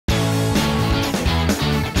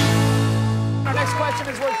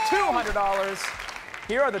question is worth $200.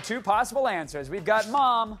 Here are the two possible answers. We've got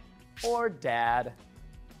mom or dad.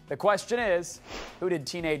 The question is, who did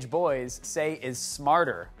teenage boys say is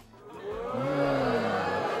smarter?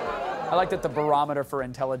 I like that the barometer for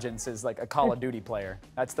intelligence is like a Call of Duty player.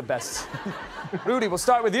 That's the best. Rudy, we'll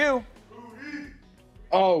start with you.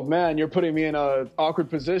 Oh, man, you're putting me in an awkward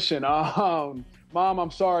position. Mom,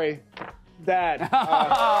 I'm sorry. Dad.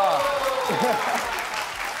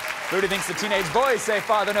 Rudy thinks the teenage boys say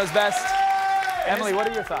father knows best. Emily, what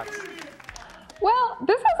are your thoughts? Well,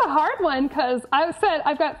 this is a hard one because I said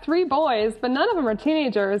I've got 3 boys, but none of them are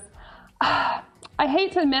teenagers. I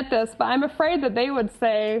hate to admit this, but I'm afraid that they would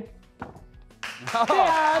say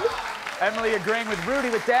Dad. Emily agreeing with Rudy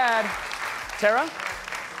with Dad. Tara?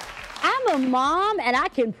 I'm a mom, and I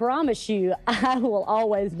can promise you I will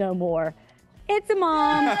always know more. It's a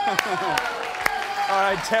mom. All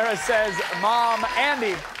right, Tara says mom. Andy,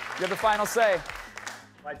 you have the final say.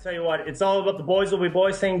 I tell you what, it's all about the boys will be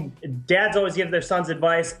boys thing. Dads always give their sons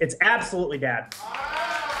advice. It's absolutely dad.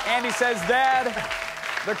 Andy says dad.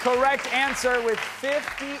 The correct answer with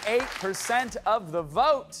 58% of the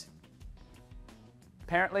vote.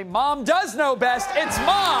 Apparently, mom does know best. It's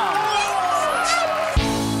mom.